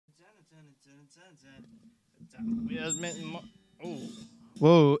Oh.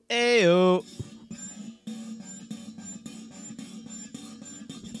 Whoa, ayo.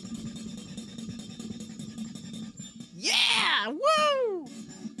 Yeah, woo.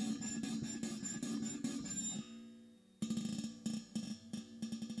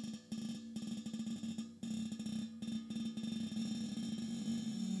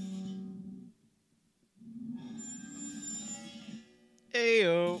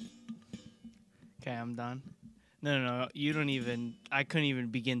 Ayo. Okay, I'm done. No, you don't even... I couldn't even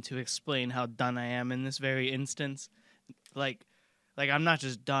begin to explain how done I am in this very instance. Like I'm not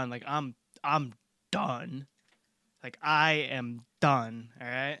just done. Like, I'm done. Like, I am done, all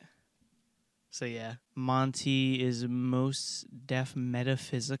right? So, yeah. Monty is most deaf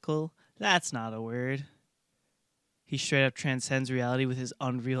metaphysical. That's not a word. He straight up transcends reality with his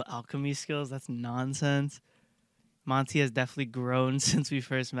unreal alchemy skills. That's nonsense. Monty has definitely grown since we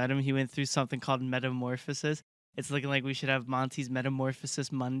first met him. He went through something called metamorphosis. It's looking like we should have Monty's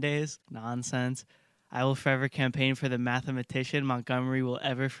Metamorphosis Mondays. Nonsense. I will forever campaign for the mathematician. Montgomery will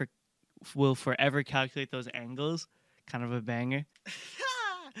forever calculate those angles. Kind of a banger.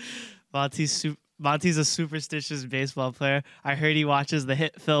 Monty's a superstitious baseball player. I heard he watches the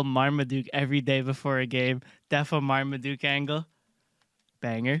hit film Marmaduke every day before a game. Defo Marmaduke angle.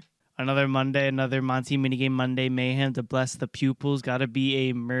 Banger. Another Monday, another Monty minigame Monday mayhem to bless the pupils. Gotta be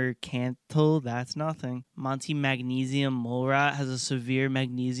a mercantile. That's nothing. Monty magnesium molerat has a severe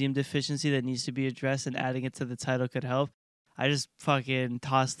magnesium deficiency that needs to be addressed, and adding it to the title could help. I just fucking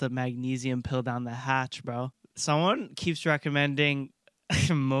tossed the magnesium pill down the hatch, bro. Someone keeps recommending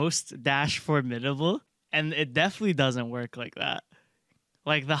most dash formidable, and it definitely doesn't work like that.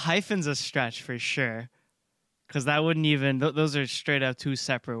 Like, the hyphen's a stretch for sure. Because that wouldn't even... those are straight up two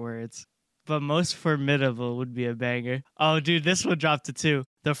separate words. But most formidable would be a banger. Oh, dude, this one dropped to 2.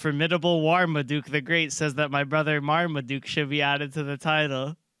 The formidable Marmaduke the Great says that my brother Marmaduke should be added to the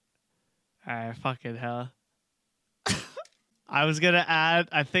title. Alright, fucking hell. I was gonna add...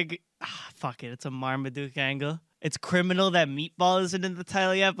 I think... fuck it, it's a Marmaduke angle. It's criminal that Meatball isn't in the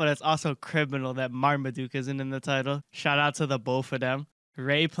title yet, but it's also criminal that Marmaduke isn't in the title. Shout out to the both of them.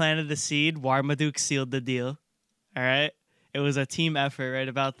 Ray planted the seed, Marmaduke sealed the deal. All right? It was a team effort right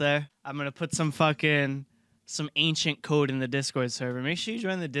about there. I'm going to put some ancient code in the Discord server. Make sure you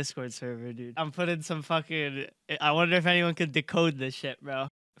join the Discord server, dude. I'm putting some fucking... I wonder if anyone could decode this shit, bro.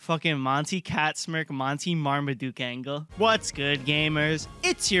 Fucking Monty Cat Smirk, Monty Marmaduke angle. What's good, gamers?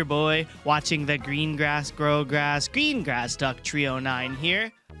 It's your boy, watching the green grass grow grass, green grass duck trio 9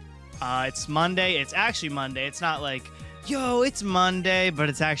 here. It's Monday. It's actually Monday. It's not like... yo, it's Monday, but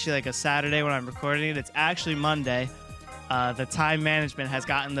it's actually like a Saturday when I'm recording it. It's actually Monday. The time management has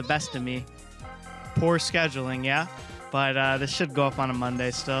gotten the best of me. Poor scheduling, yeah? But this should go up on a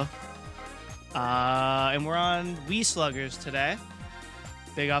Monday still. And we're on Wii Sluggers today.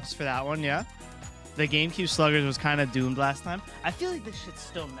 Big ups for that one, yeah? The GameCube Sluggers was kind of doomed last time. I feel like this shit's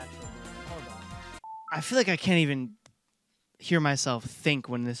still Metro booming. Hold on. I feel like I can't even hear myself think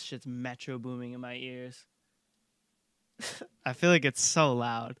when this shit's Metro booming in my ears. I feel like it's so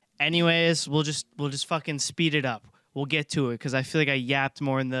loud. Anyways, we'll just fucking speed it up. We'll get to it because I feel like I yapped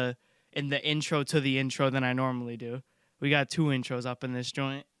more in the intro to the intro than I normally do. We got 2 intros up in this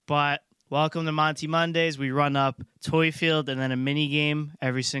joint. But welcome to Monty Mondays. We run up Toy Field and then a mini game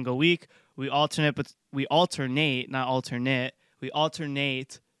every single week. We alternate between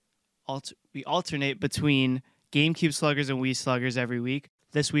GameCube Sluggers and Wii Sluggers every week.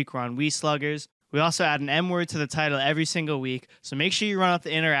 This week we're on Wii Sluggers. We also add an M word to the title every single week, so make sure you run up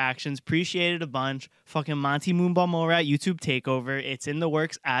the interactions. Appreciate it a bunch. Fucking Monty Moonball molerat YouTube takeover. It's in the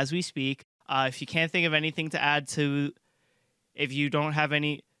works as we speak. If you can't think of anything to add to... If you don't have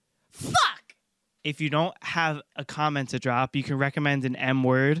any... Fuck! If you don't have a comment to drop, you can recommend an M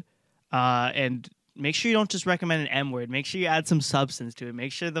word. And make sure you don't just recommend an M word. Make sure you add some substance to it.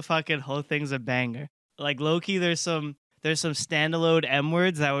 Make sure the fucking whole thing's a banger. Like, low-key, there's some standalone M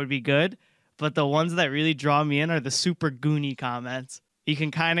words that would be good. But the ones that really draw me in are the super goony comments. You can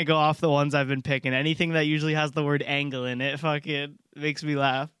kind of go off the ones I've been picking. Anything that usually has the word angle in it fucking makes me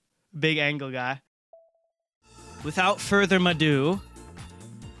laugh. Big angle guy. Without further ado,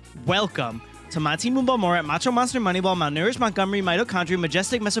 welcome to Monty Moonball molerat, Macho Monster, Moneyball, Malnourished, Montgomery, Mitochondria,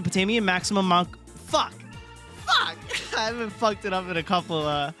 Majestic, Mesopotamian, Maximum, Fuck! I haven't fucked it up in a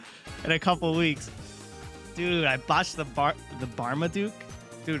couple weeks. Dude, I botched the Marmaduke.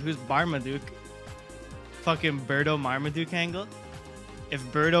 Dude, who's Marmaduke? Fucking Birdo Marmaduke angle? If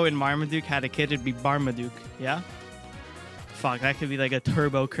Birdo and Marmaduke had a kid, it'd be Marmaduke, yeah? Fuck, that could be like a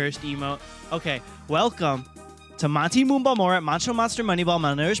turbo cursed emote. Okay, welcome to monty, moonball, molerat, macho, monster, moneyball,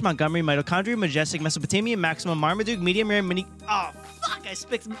 malnourished, Montgomery, mitochondria, majestic, Mesopotamian, maximum, marmaduke, medium rare, mini. Oh fuck! I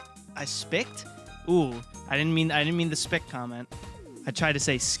spicked. Ooh, I didn't mean the spick comment. I tried to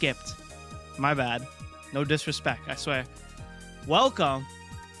say skipped. My bad. No disrespect, I swear. Welcome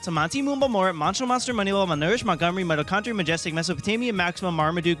to monty, moonball, molerat, macho, monster, moneyball, malnourished, Montgomery, mitochondria, majestic, Mesopotamian, maximum,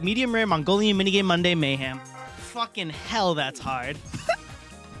 marmaduke, medium rare, Mongolian, minigame, Monday, mayhem. Fucking hell, that's hard.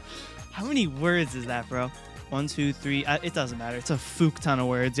 How many words is that, bro? 1, 2, 3. It doesn't matter. It's a fuck ton of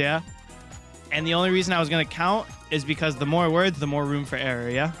words, yeah? And the only reason I was going to count is because the more words, the more room for error,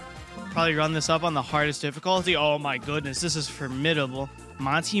 yeah? Probably run this up on the hardest difficulty. Oh my goodness, this is formidable.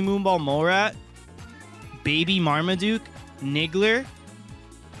 Monty, moonball, molerat, baby marmaduke, niggler,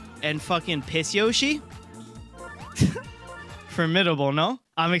 and fucking piss Yoshi. Formidable, no?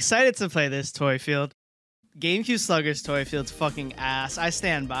 I'm excited to play this toy field. GameCube Slugger's toy field's fucking ass. I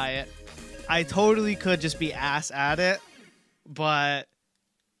stand by it. I totally could just be ass at it, but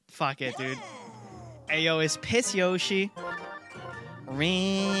fuck it, dude. Hey, yo, it's Piss Yoshi. You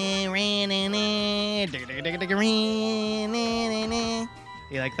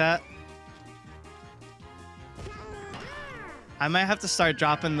like that? I might have to start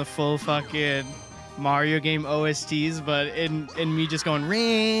dropping the full fucking Mario game OSTs, but in me just going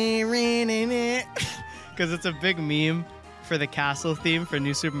because it's a big meme for the castle theme for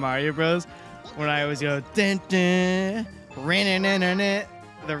New Super Mario Bros. When I always go dun dun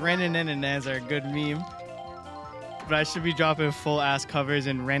the ren-a-na-na-nas are a good meme. But I should be dropping full ass covers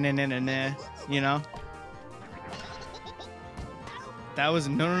and ren-a-na-na-na, you know? That was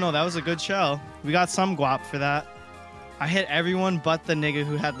no, that was a good shell. We got some guap for that. I hit everyone but the nigga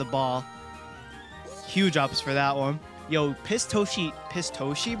who had the ball. Huge ups for that one. Yo, Piss Toshi,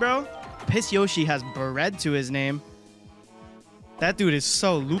 bro? Piss Yoshi has bread to his name. That dude is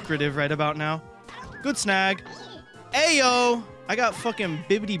so lucrative right about now. Good snag. Ayo! I got fucking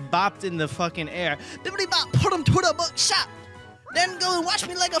bibbity bopped in the fucking air. Bibbity bop, put him to the bookshop. Then go and watch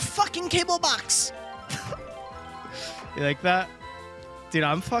me like a fucking cable box. You like that? Dude,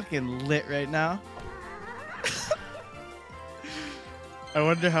 I'm fucking lit right now. I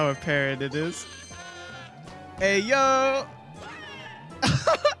wonder how apparent it is. Hey, yo!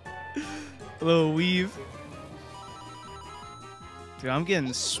 A little weave. Dude, I'm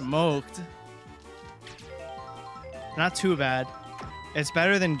getting smoked. Not too bad. It's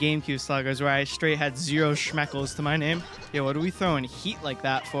better than GameCube Sluggers, where I straight had 0 schmeckles to my name. Yo, what are we throwing heat like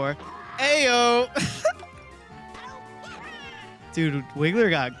that for? Ayo! Dude,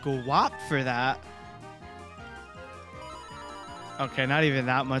 Wiggler got guap for that. Okay, not even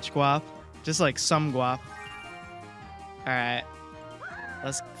that much guap. Just like some guap. Alright.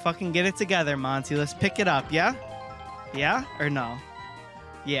 Let's fucking get it together, Monty. Let's pick it up, yeah? Yeah or no?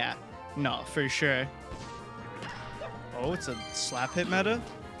 Yeah. No, for sure. Oh, it's a slap hit meta?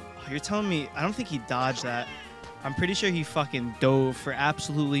 Oh, you're telling me... I don't think he dodged that. I'm pretty sure he fucking dove for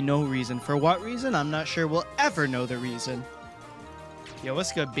absolutely no reason. For what reason? I'm not sure we'll ever know the reason. Yo,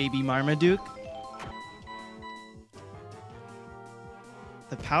 what's good, baby Marmaduke?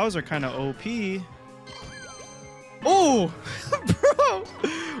 The POWs are kind of OP. Oh! Bro!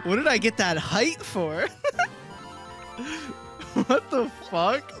 What did I get that height for? What the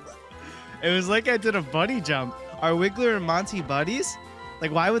fuck? It was like I did a buddy jump. Are Wiggler and Monty buddies?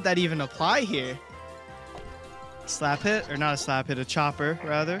 Like, why would that even apply here? Slap hit? Or not a slap hit, a chopper,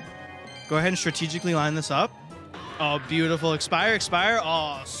 rather. Go ahead and strategically line this up. Oh, beautiful. Expire.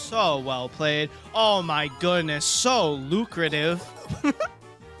 Oh, so well played. Oh my goodness, so lucrative.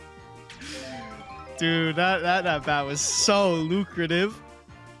 Dude, that bat was so lucrative.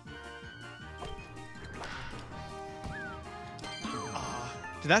 Oh,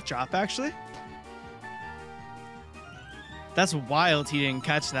 did that drop, actually? That's wild he didn't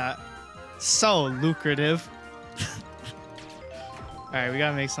catch that. So lucrative. Alright, we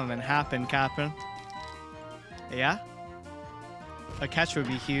gotta make something happen, Captain. Yeah? A catch would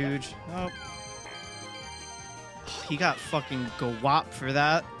be huge. Oh. He got fucking guap for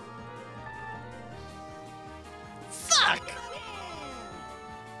that. Fuck!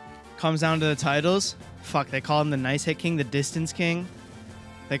 Comes down to the titles. Fuck, they call him the nice hit king, the distance king.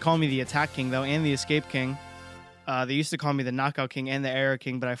 They call me the attack king, though, and the escape king. They used to call me the knockout king and the error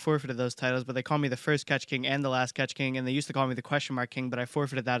king, but I forfeited those titles. But they call me the first catch king and the last catch king, and they used to call me the question mark king, but I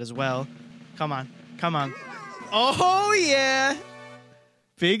forfeited that as well. Come on. Come on. Oh, yeah!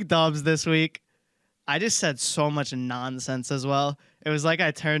 Big dubs this week. I just said so much nonsense as well. It was like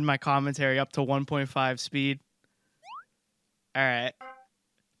I turned my commentary up to 1.5 speed. All right.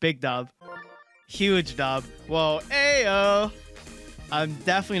 Big dub. Huge dub. Whoa. Ayo. I'm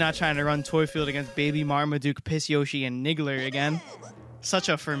definitely not trying to run Toy Field against Baby Marmaduke, Piss Yoshi, and Niggler again. Such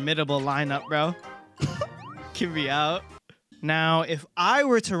a formidable lineup, bro. Get me out. Now, if I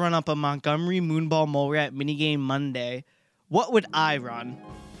were to run up a Montgomery moonball molerat minigame Monday, what would I run?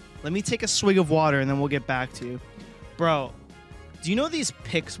 Let me take a swig of water and then we'll get back to you. Bro, do you know these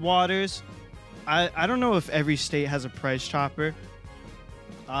Pix waters? I don't know if every state has a price chopper.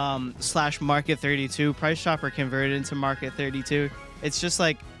 / Market 32. Price chopper converted into Market 32. It's just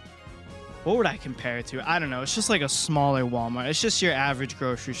like, what would I compare it to? I don't know. It's just like a smaller Walmart. It's just your average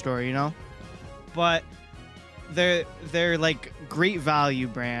grocery store, you know? But they're like great value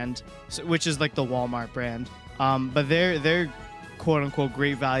brand, which is like the Walmart brand. But they're quote unquote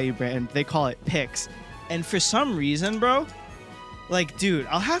great value brand. They call it Pix. And for some reason, bro, like, dude,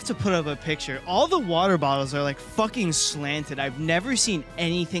 I'll have to put up a picture. All the water bottles are like fucking slanted. I've never seen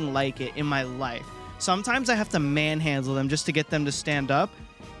anything like it in my life. Sometimes I have to manhandle them just to get them to stand up.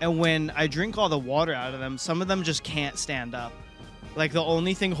 And when I drink all the water out of them, some of them just can't stand up. Like, the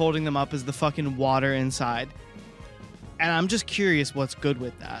only thing holding them up is the fucking water inside. And I'm just curious what's good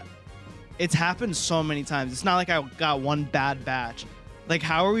with that. It's happened so many times. It's not like I got one bad batch. Like,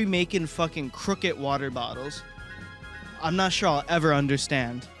 how are we making fucking crooked water bottles? I'm not sure I'll ever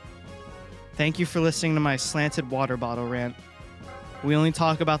understand. Thank you for listening to my slanted water bottle rant. We only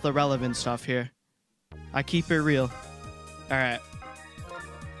talk about the relevant stuff here. I keep it real. Alright.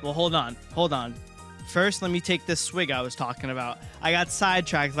 Well, hold on. First, let me take this swig I was talking about. I got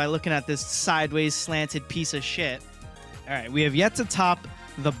sidetracked by looking at this sideways slanted piece of shit. Alright, we have yet to top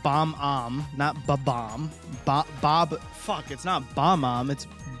the bomb-om, not ba-bomb. Fuck, it's not bomb-om, it's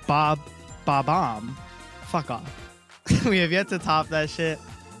bob-bomb. Fuck off. We have yet to top that shit.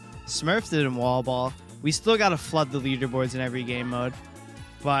 Smurfed it in wall ball. We still gotta flood the leaderboards in every game mode.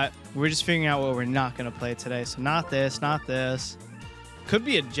 But we're just figuring out what we're not gonna play today. So not this, not this. Could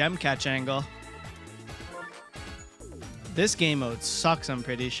be a gem catch angle. This game mode sucks, I'm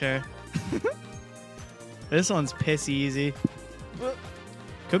pretty sure. This one's piss easy.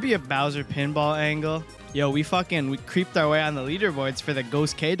 Could be a Bowser pinball angle. Yo, we creeped our way on the leaderboards for the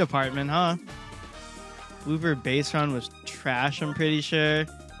Ghost K department, huh? Blooper base run was trash, I'm pretty sure.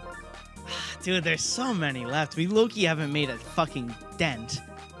 Dude, there's so many left. We low-key haven't made a fucking dent.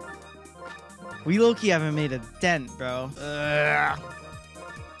 We low-key haven't made a dent, bro. Alright,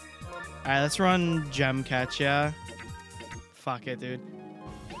 let's run gem catch, yeah? Fuck it, dude.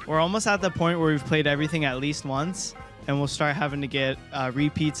 We're almost at the point where we've played everything at least once, and we'll start having to get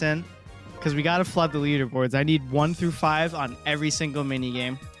repeats in, because we gotta flood the leaderboards. I need 1 through 5 on every single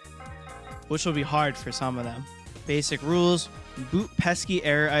minigame, which will be hard for some of them. Basic rules: boot pesky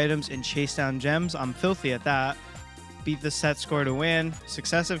error items and chase down gems. I'm filthy at that. Beat the set score to win.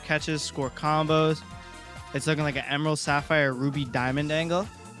 Successive catches score combos. It's looking like an emerald, sapphire, ruby, diamond angle.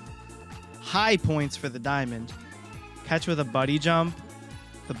 High points for the diamond. Catch with a buddy jump.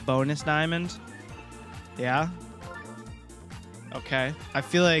 The bonus diamond. Yeah. Okay. I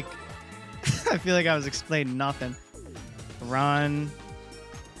feel like I was explaining nothing. Run.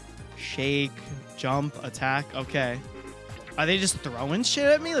 Shake. Jump. Attack. Okay. Are they just throwing shit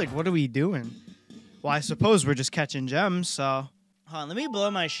at me? Like, what are we doing? Well, I suppose we're just catching gems, so... Hold on, let me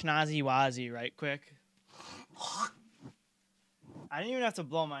blow my schnozzy wazzy right quick. I didn't even have to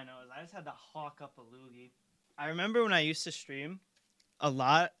blow my nose. I just had to hawk up a loogie. I remember when I used to stream a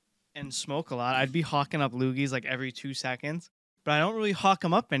lot and smoke a lot, I'd be hawking up loogies like every 2 seconds. But I don't really hawk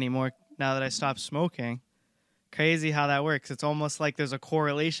them up anymore now that I stopped smoking. Crazy how that works. It's almost like there's a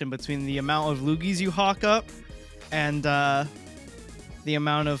correlation between the amount of loogies you hawk up and the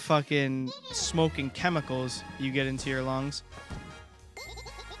amount of fucking smoking chemicals you get into your lungs.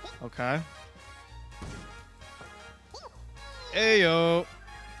 Okay. Hey, yo.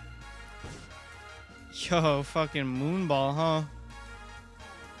 Yo, fucking moonball, huh?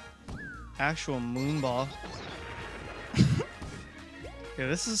 Actual moonball. Yeah,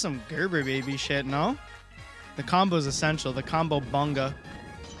 this is some Gerber baby shit, no? The combo's essential. The combo bunga.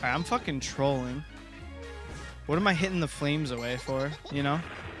 Alright, I'm fucking trolling. What am I hitting the flames away for, you know?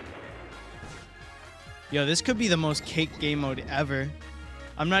 Yo, this could be the most cake game mode ever.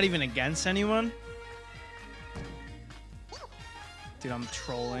 I'm not even against anyone. Dude, I'm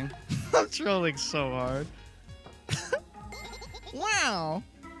trolling. I'm trolling so hard. Wow.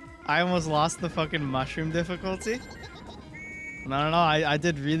 I almost lost the fucking mushroom difficulty. No, I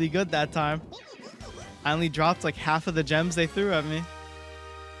did really good that time. I only dropped like half of the gems they threw at me.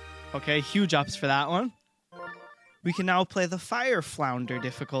 Okay, huge ups for that one. We can now play the Fire Flounder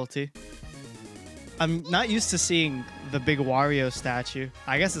difficulty. I'm not used to seeing the big Wario statue.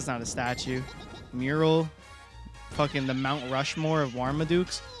 I guess it's not a statue. Mural. fucking the Mount Rushmore of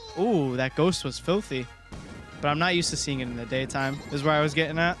Marmadukes. Ooh, that ghost was filthy. But I'm not used to seeing it in the daytime, is where I was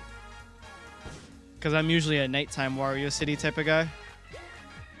getting at. Because I'm usually a nighttime Wario City type of guy.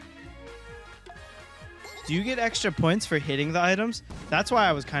 Do you get extra points for hitting the items? That's why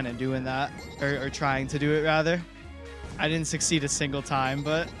I was kind of doing that. Or trying to do it, rather. I didn't succeed a single time,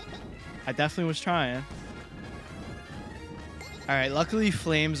 but I definitely was trying. Alright, luckily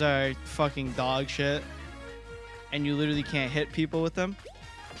flames are fucking dog shit. And you literally can't hit people with them.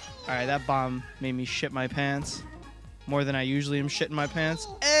 Alright, that bomb made me shit my pants. More than I usually am shitting my pants.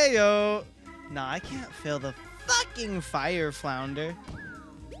 Ayo! Nah, I can't fail the fucking fire flounder.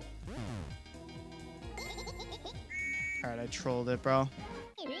 Alright, I trolled it, bro.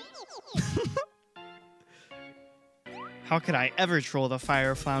 How could I ever troll the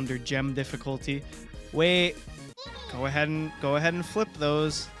fire flounder gem difficulty? Wait. Go ahead and flip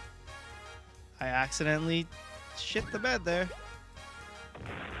those. I accidentally shit the bed there.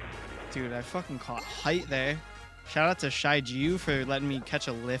 Dude, I fucking caught height there. Shout out to Shai Jiu for letting me catch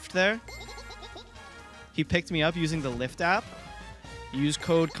a lift there. He picked me up using the lift app. Use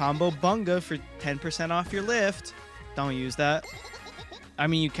code COMBOBUNGA for 10% off your lift. Don't use that. I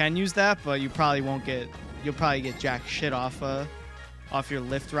mean, you can use that, but you probably won't get... You'll probably get jack shit off your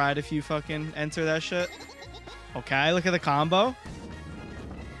lift ride if you fucking enter that shit. Okay, look at the combo.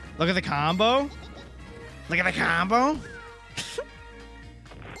 Look at the combo. Look at the combo.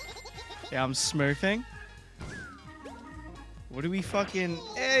 Yeah, I'm smurfing. What do we fucking...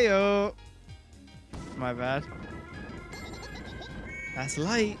 Ayo. My bad. That's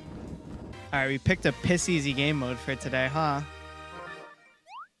light. Alright, we picked a piss easy game mode for today, huh?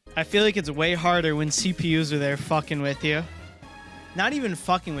 I feel like it's way harder when CPUs are there fucking with you. Not even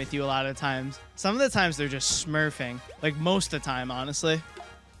fucking with you a lot of times. Some of the times they're just smurfing. Like most of the time, honestly.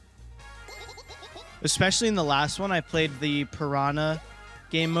 Especially in the last one, I played the Piranha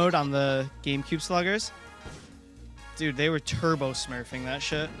game mode on the GameCube sluggers. Dude, they were turbo smurfing that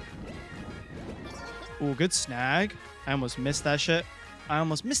shit. Ooh, good snag. I almost missed that shit. I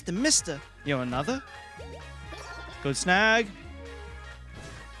almost missed the mister. Yo, another? Good snag.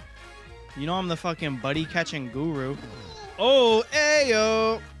 You know I'm the fucking buddy catching guru. Oh,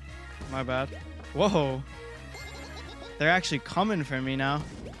 ayo. My bad. Whoa. They're actually coming for me now.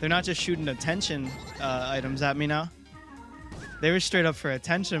 They're not just shooting attention items at me now. They were straight up for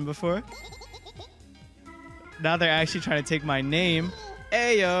attention before. Now they're actually trying to take my name.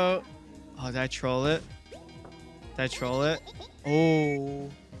 Ayo. Oh, did I troll it? Did I troll it? Oh.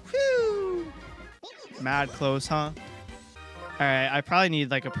 Whew. Mad close, huh? Alright, I probably need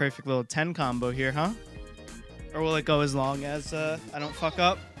like a perfect little 10 combo here, huh? Or will it go as long as I don't fuck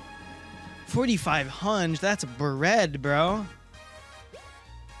up? 4,500, that's bread, bro.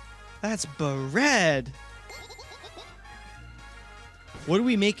 That's bread. What are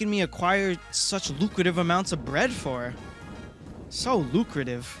we making me acquire such lucrative amounts of bread for? So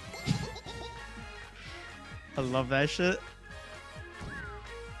lucrative. I love that shit.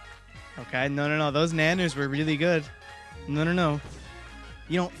 Okay, no. Those nanners were really good. No.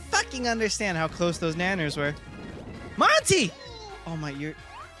 You don't fucking understand how close those nanners were. Monty! Oh my,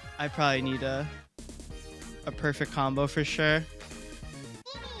 I probably need a perfect combo for sure.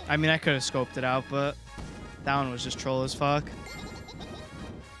 I mean, I could have scoped it out, but that one was just troll as fuck.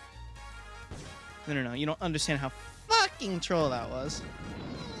 No. You don't understand how fucking troll that was.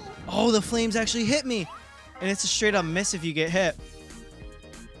 Oh, the flames actually hit me. And it's a straight up miss if you get hit.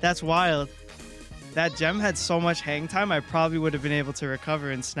 That's wild. That gem had so much hang time, I probably would have been able to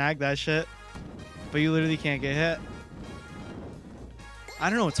recover and snag that shit. But you literally can't get hit. I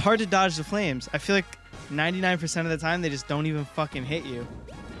don't know, it's hard to dodge the flames. I feel like 99% of the time, they just don't even fucking hit you.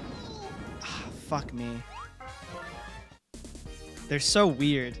 Ah, fuck me. They're so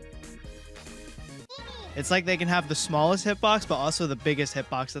weird. It's like they can have the smallest hitbox, but also the biggest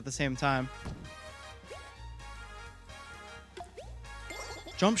hitbox at the same time.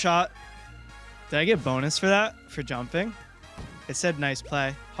 Jump shot. Did I get bonus for that? For jumping? It said nice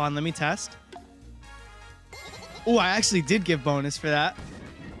play. Hold on, let me test. Oh, I actually did give bonus for that.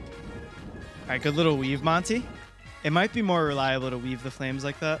 Alright, good little weave, Monty. It might be more reliable to weave the flames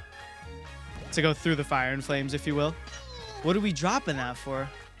like that. To go through the fire and flames, if you will. What are we dropping that for?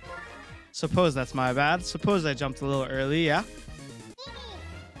 Suppose that's my bad. Suppose I jumped a little early, yeah?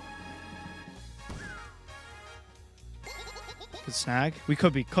 Good snag. We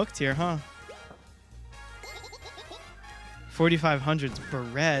could be cooked here, huh? 4,500's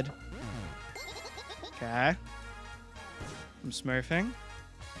bread. Okay. I'm smurfing.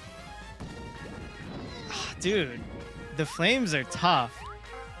 Dude, the flames are tough.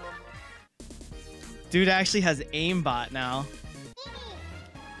 Dude actually has aimbot now.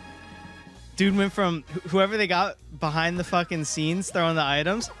 Dude went from whoever they got behind the fucking scenes throwing the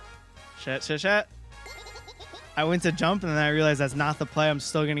items. Shit. I went to jump and then I realized that's not the play. I'm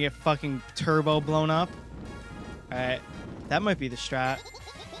still gonna get fucking turbo blown up. Alright. That might be the strat.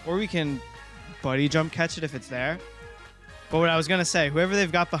 Or we can buddy jump catch it if it's there. But what I was gonna say, whoever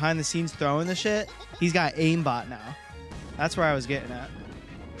they've got behind the scenes throwing the shit, he's got aimbot now. That's where I was getting at.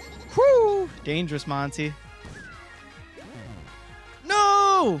 Whoo! Dangerous, Monty.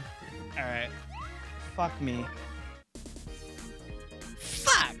 No! Alright. Fuck me.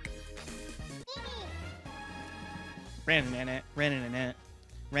 Fuck! Ranting in it.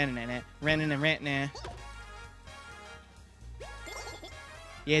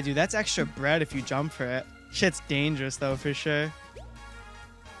 Yeah, dude, that's extra bread if you jump for it. Shit's dangerous, though, for sure.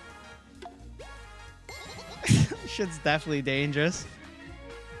 Shit's definitely dangerous.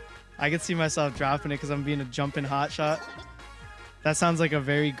 I could see myself dropping it because I'm being a jumping hotshot. That sounds like a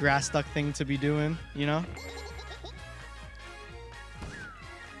very grass-duck thing to be doing, you know?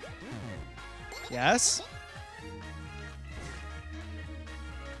 Yes?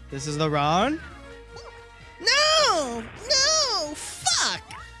 This is the run. No! No! Fuck!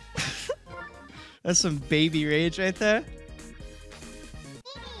 That's some baby rage right there.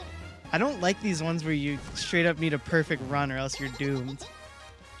 I don't like these ones where you straight up need a perfect run or else you're doomed.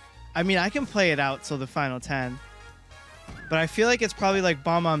 I mean, I can play it out till the final 10. But I feel like it's probably like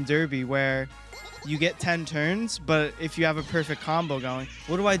Bomb Derby where you get 10 turns, but if you have a perfect combo going,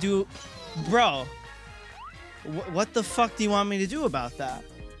 what do I do? Bro, what the fuck do you want me to do about that?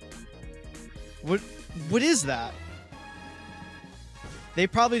 What is that? They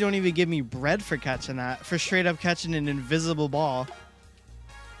probably don't even give me bread for catching that, for straight up catching an invisible ball.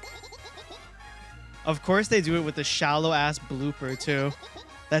 Of course they do it with a shallow ass blooper too.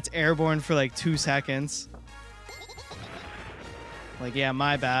 That's airborne for like 2 seconds. Like, yeah,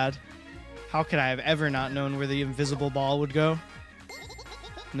 my bad. How could I have ever not known where the invisible ball would go?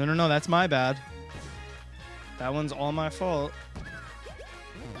 No, that's my bad. That one's all my fault.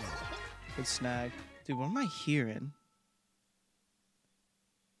 Good snag. Dude, what am I hearing?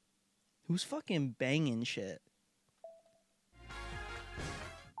 Who's fucking banging shit?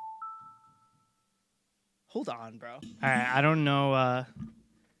 Hold on, bro. Alright, I don't know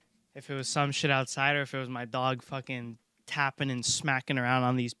if it was some shit outside or if it was my dog fucking tapping and smacking around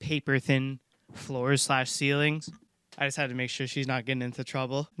on these paper-thin floors / ceilings. I just had to make sure she's not getting into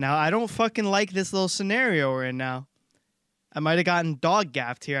trouble. Now, I don't fucking like this little scenario we're in now. I might have gotten dog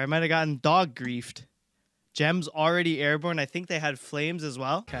gaffed here. I might have gotten dog griefed. Gem's already airborne. I think they had flames as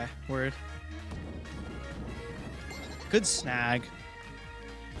well. Okay, word. Good snag.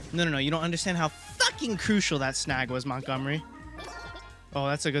 No. You don't understand how fucking crucial that snag was, Montgomery. Oh,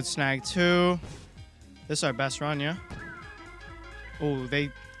 that's a good snag, too. This is our best run, yeah? Oh,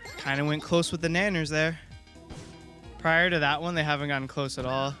 they kind of went close with the nanners there. Prior to that one, they haven't gotten close at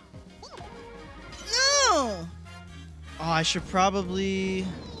all. No! Oh, I should probably...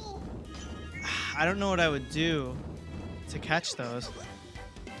 I don't know what I would do to catch those.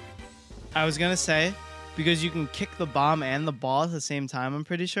 I was going to say, because you can kick the bomb and the ball at the same time, I'm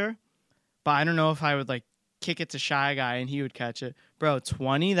pretty sure. But I don't know if I would, like, kick it to Shy Guy and he would catch it. Bro,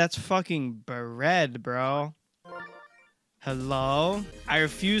 20? That's fucking bread, bro. Hello? I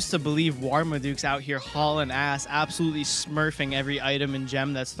refuse to believe Marmaduke's out here hauling ass, absolutely smurfing every item and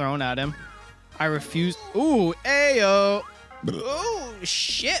gem that's thrown at him. I refuse. Ooh, ayo. Oh,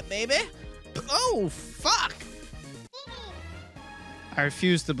 shit, baby. Oh, fuck. I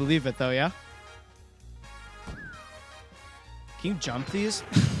refuse to believe it, though, yeah? Can you jump these?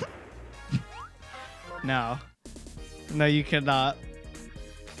 No. No, you cannot.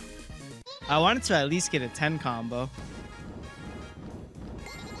 I wanted to at least get a 10 combo.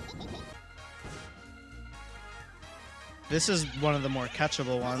 This is one of the more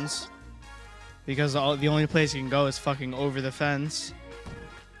catchable ones. Because the only place you can go is fucking over the fence.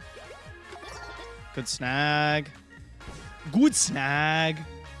 Good snag. Good snag.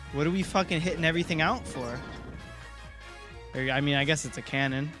 What are we fucking hitting everything out for? I mean, I guess it's a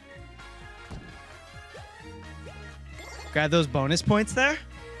cannon. Grab those bonus points there.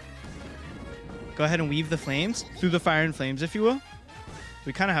 Go ahead and weave the flames. Through the fire and flames, if you will.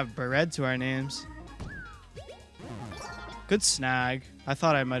 We kind of have bread to our names. Good snag. I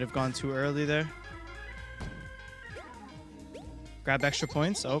thought I might have gone too early there. Grab extra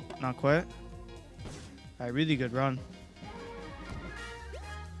points. Oh, not quite. All right, really good run.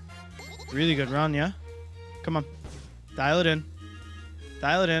 Really good run, yeah? Come on. Dial it in.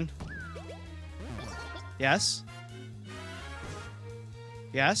 Dial it in. Yes.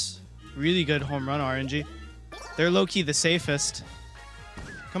 Yes. Really good home run RNG. They're low-key the safest.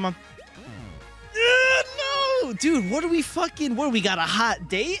 Come on. No! Dude, what do we got a hot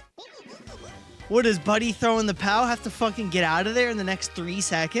date? What, does Buddy throwing the POW have to fucking get out of there in the next 3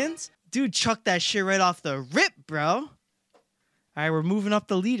 seconds? Dude, chuck that shit right off the rip, bro. All right, we're moving up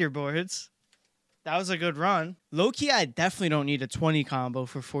the leaderboards. That was a good run. Low-key, I definitely don't need a 20 combo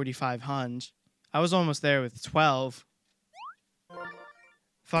for 4,500. I was almost there with 12.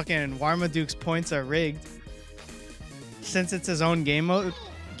 Fucking Marmaduke's points are rigged. Since it's his own game mode,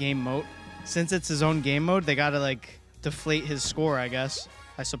 since it's his own game mode, they gotta like deflate his score, I guess.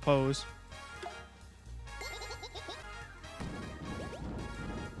 I suppose.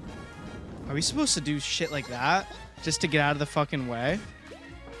 Are we supposed to do shit like that just to get out of the fucking way?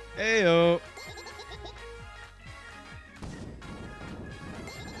 Heyo.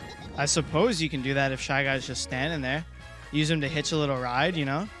 I suppose you can do that if Shy Guy's just standing there. Use him to hitch a little ride, you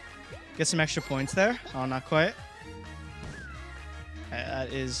know? Get some extra points there. Oh, not quite.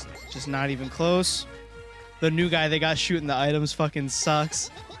 That is just not even close. The new guy they got shooting the items fucking sucks.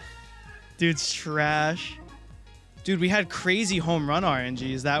 Dude's trash. Dude, we had crazy home run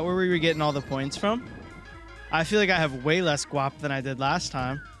RNG. Is that where we were getting all the points from? I feel like I have way less guap than I did last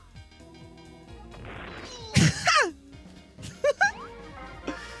time.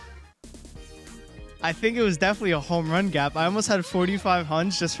 I think it was definitely a home run gap. I almost had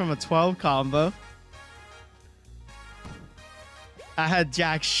 4,500 just from a 12 combo. I had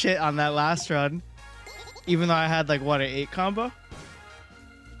jack shit on that last run. Even though I had like, what, an 8 combo?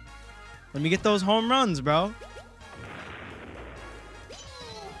 Let me get those home runs, bro.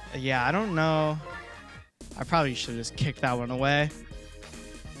 Yeah, I don't know. I probably should have just kicked that one away.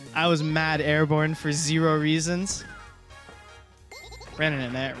 I was mad airborne for 0 reasons. Ran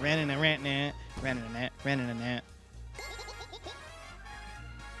in that, ran in that, ran in that, ran in that, ran in that.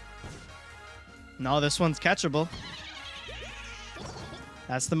 No, this one's catchable.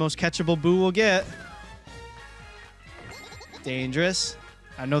 That's the most catchable boo we'll get. Dangerous.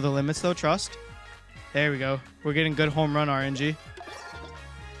 I know the limits though, trust. There we go. We're getting good home run RNG.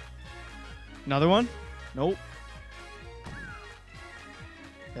 Another one? Nope.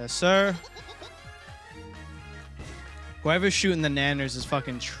 Yes, sir. Whoever's shooting the nanners is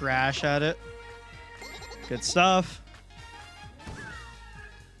fucking trash at it. Good stuff.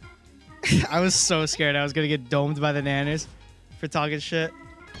 I was so scared I was gonna get domed by the nanners for talking shit.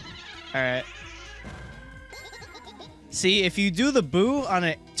 Alright. See, if you do the boo on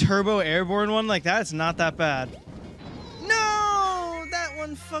a turbo airborne one like that, it's not that bad. No! That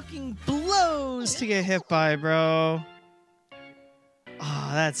one fucking blows to get hit by, bro. Oh,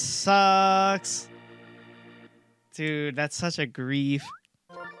 that sucks. Dude, that's such a grief.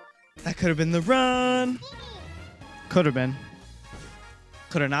 That could have been the run. Could have been.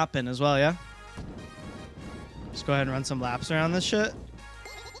 Could have not been as well, yeah? Just go ahead and run some laps around this shit.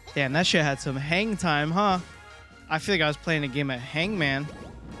 Damn, that shit had some hang time, huh? I feel like I was playing a game of Hangman.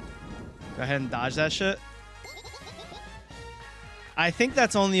 Go ahead and dodge that shit. I think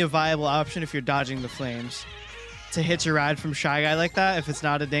that's only a viable option if you're dodging the flames. To hitch a ride from Shy Guy like that if it's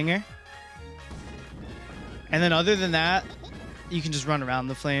not a dinger. And then other than that, you can just run around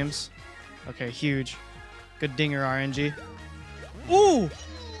the flames. Okay, huge. Good dinger RNG. Ooh!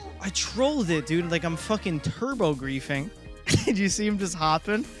 I trolled it, dude. Like I'm fucking turbo griefing. Did you see him just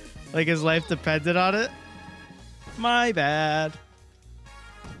hopping? Like his life depended on it? My bad.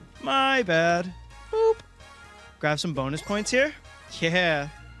 My bad. Boop. Grab some bonus points here. Yeah.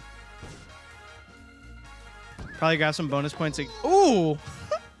 Probably grab some bonus points. Like, ooh!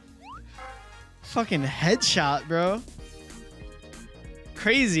 Fucking headshot, bro.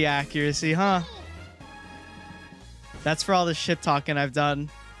 Crazy accuracy, huh? That's for all the shit talking I've done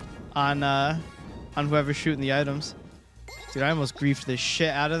on whoever's shooting the items. Dude, I almost griefed the shit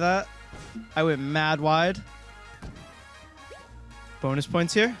out of that. I went mad wide. Bonus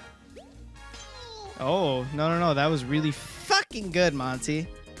points here. Oh, no. That was really fucking good, Monty.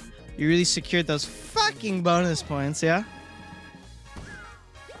 You really secured those fucking bonus points, yeah?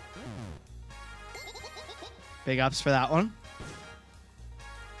 Big ups for that one.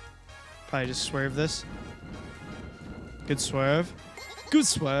 Probably just swerve this. Good swerve. Good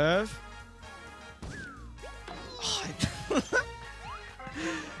swerve. Oh,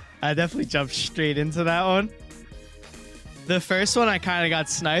 I definitely jumped straight into that one. The first one I kind of got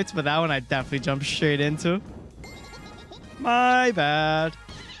sniped, but that one I definitely jumped straight into. My bad.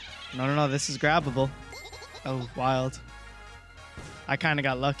 No. This is grabbable. Oh, wild. I kind of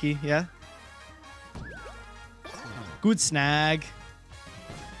got lucky, yeah? Good snag.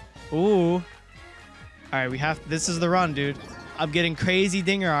 Ooh. All right, we have... This is the run, dude. I'm getting crazy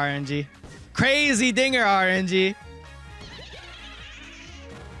dinger RNG. Crazy dinger RNG.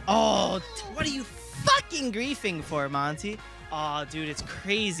 Oh, what are you fucking griefing for, Monty? Oh, dude, it's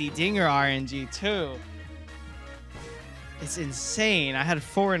crazy dinger RNG too. It's insane. I had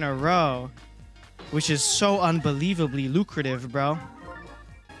 4 in a row, which is so unbelievably lucrative, bro.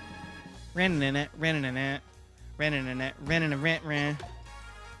 Ran in it.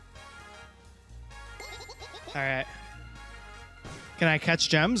 All right. Can I catch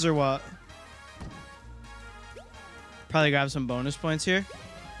gems or what? Probably grab some bonus points here.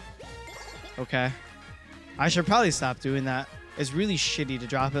 Okay. I should probably stop doing that. It's really shitty to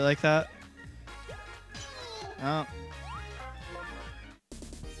drop it like that. Oh.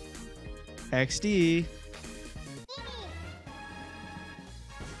 XD.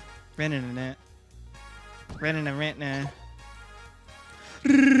 Renting it.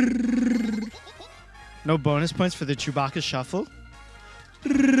 No bonus points for the Chewbacca shuffle.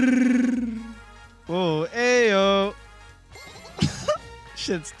 Whoa, ayo.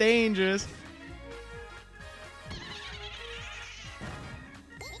 Shit's dangerous.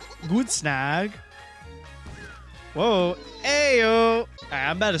 Good snag. Whoa, ayo. Alright,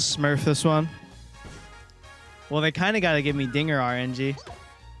 I'm about to smurf this one. Well, they kind of got to give me dinger RNG.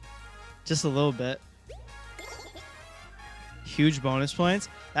 Just a little bit. Huge bonus points.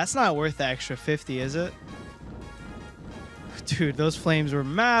 That's not worth the extra 50, is it? Dude, those flames were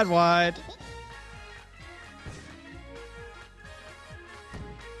mad wide.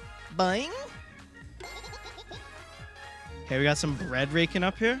 Boing. Okay, we got some bread raking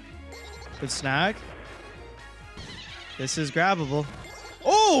up here. Good snag. This is grabbable.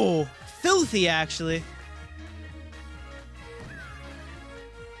 Oh, filthy, actually.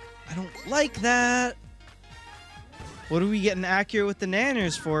 I don't like that. What are we getting accurate with the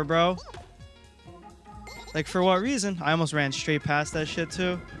nanners for, bro? Like, for what reason? I almost ran straight past that shit,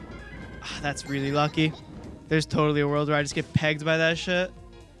 too. Ah, that's really lucky. There's totally a world where I just get pegged by that shit.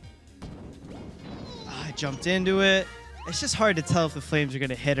 Ah, I jumped into it. It's just hard to tell if the flames are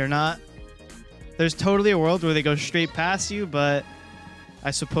going to hit or not. There's totally a world where they go straight past you, but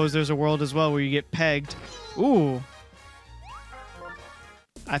I suppose there's a world as well where you get pegged. Ooh.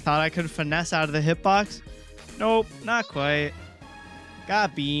 I thought I could finesse out of the hitbox. Nope, not quite.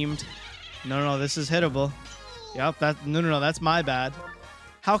 Got beamed. No, this is hittable. Yep, no, that's my bad.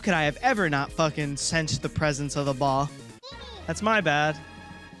 How could I have ever not fucking sensed the presence of the ball? That's my bad.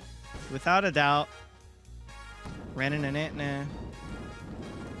 Without a doubt. Running in it, nah.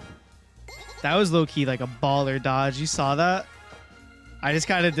 That was low-key like a baller dodge. You saw that? I just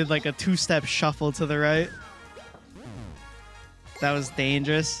kind of did like a 2-step shuffle to the right. That was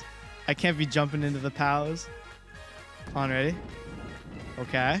dangerous. I can't be jumping into the POWs. On, ready?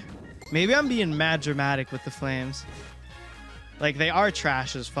 Okay. Maybe I'm being mad dramatic with the flames. Like, they are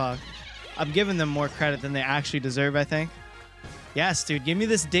trash as fuck. I'm giving them more credit than they actually deserve, I think. Yes, dude. Give me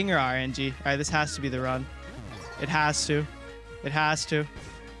this dinger RNG. All right, this has to be the run. It has to. It has to.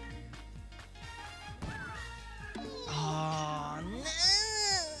 Oh, no.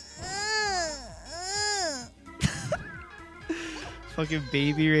 Fucking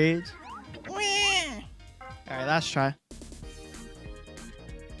baby rage. All right, last try.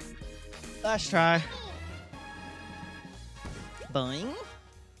 Last try. Boing.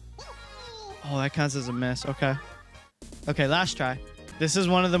 Oh, that counts as a miss. Okay. Okay, last try. This is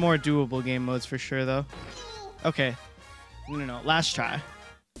one of the more doable game modes for sure, though. Okay. No. Last try.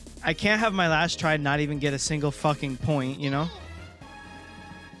 I can't have my last try not even get a single fucking point, you know?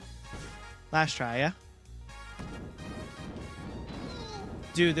 Last try, yeah?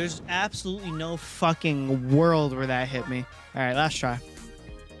 Dude, there's absolutely no fucking world where that hit me. All right, last try.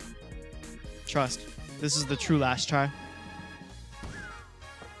 Trust. This is the true last try.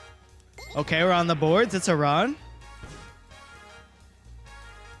 Okay, we're on the boards. It's a run.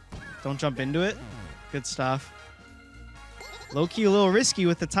 Don't jump into it. Good stuff. Low-key a little risky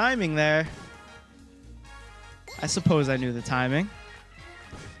with the timing there. I suppose I knew the timing.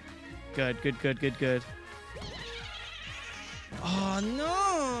 Good. Oh,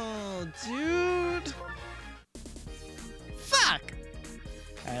 no, dude. Fuck.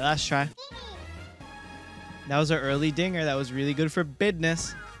 All right, last try. That was an early dinger. That was really good for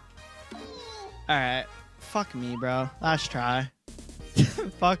business. All right. Fuck me, bro. Last try.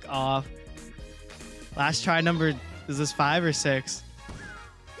 Fuck off. Last try number... Is this 5 or 6?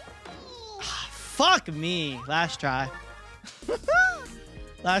 Fuck me. Last try.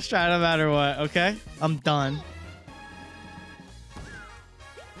 Last try no matter what, okay? I'm done.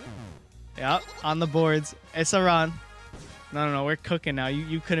 Yep, on the boards. It's a run. No, we're cooking now.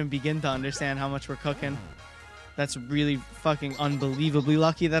 You couldn't begin to understand how much we're cooking. That's really fucking unbelievably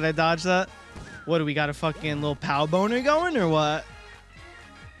lucky that I dodged that. What, do we got a fucking little pow boner going or what?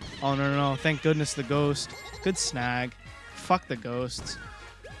 Oh, no. Thank goodness the ghost. Good snag. Fuck the ghosts.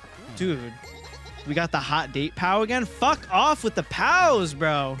 Dude. We got the hot date pow again? Fuck off with the pows,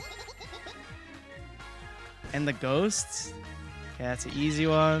 bro. And the ghosts? Okay, that's an easy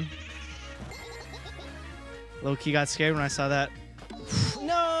one. Low-key got scared when I saw that.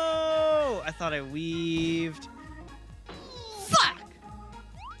 No! I thought I weaved. Fuck!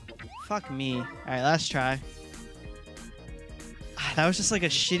 Fuck me. Alright, last try. That was just like a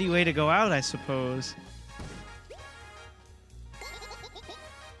shitty way to go out, I suppose.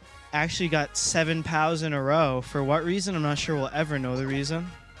 Actually got 7 pows in a row. For what reason? I'm not sure we'll ever know the reason.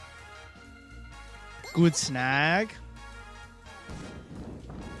 Good snag.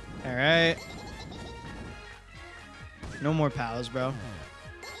 Alright. No more pows, bro.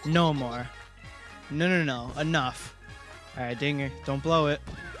 No more. No. Enough. Alright, dinger. Don't blow it.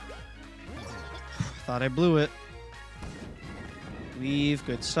 Thought I blew it. Weave.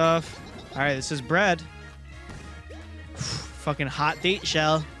 Good stuff. Alright, this is bread. Fucking hot date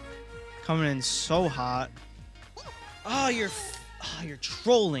shell. Coming in so hot. Oh, you're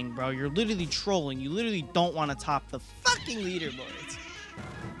trolling, bro. You're literally trolling. You literally don't want to top the fucking leaderboards.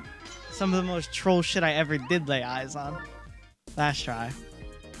 Some of the most troll shit I ever did lay eyes on. Last try.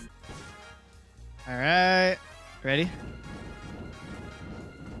 Alright. Ready?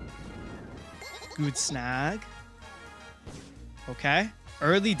 Good snag. Okay.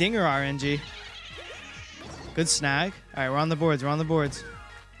 Early dinger RNG. Good snag. Alright, we're on the boards. We're on the boards.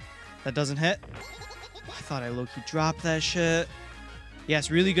 That doesn't hit. I thought I low-key dropped that shit.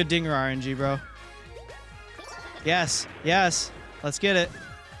 Yes, really good dinger RNG, bro. Yes. Let's get it.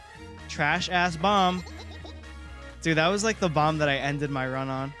 Trash-ass bomb. Dude, that was like the bomb that I ended my run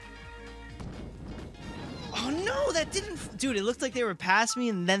on. Oh, no, that didn't... Dude, it looked like they were past me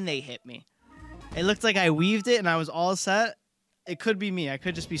and then they hit me. It looked like I weaved it and I was all set. It could be me. I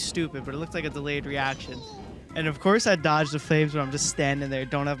could just be stupid, but it looked like a delayed reaction. And of course I dodged the flames when I'm just standing there.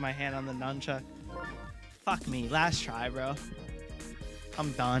 Don't have my hand on the nunchuck. Fuck me. Last try, bro.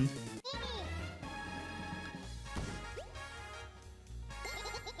 I'm done.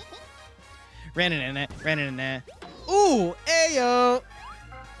 Ran it in it. Ooh, ayo.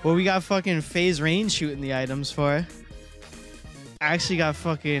 Well, we got fucking phase range shooting the items for. I actually got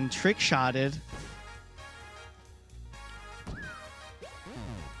fucking trick shotted.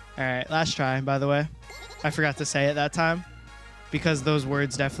 Alright, last try, by the way. I forgot to say it that time. Because those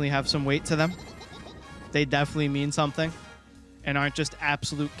words definitely have some weight to them. They definitely mean something. And aren't just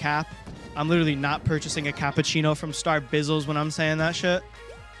absolute cap. I'm literally not purchasing a cappuccino from Star Bizzles when I'm saying that shit.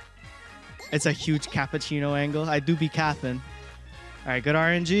 It's a huge cappuccino angle. I do be capping. Alright, good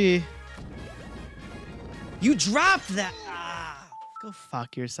RNG. You dropped that! Ah, go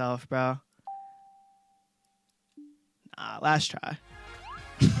fuck yourself, bro. Nah, last try.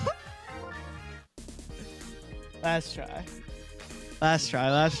 Last try.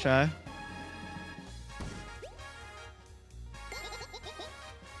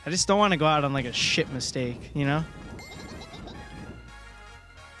 I just don't want to go out on like a shit mistake, you know?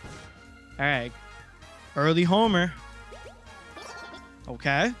 Alright. Early homer.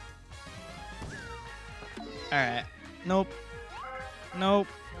 Okay. Alright. Nope.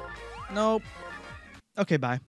 Okay, bye.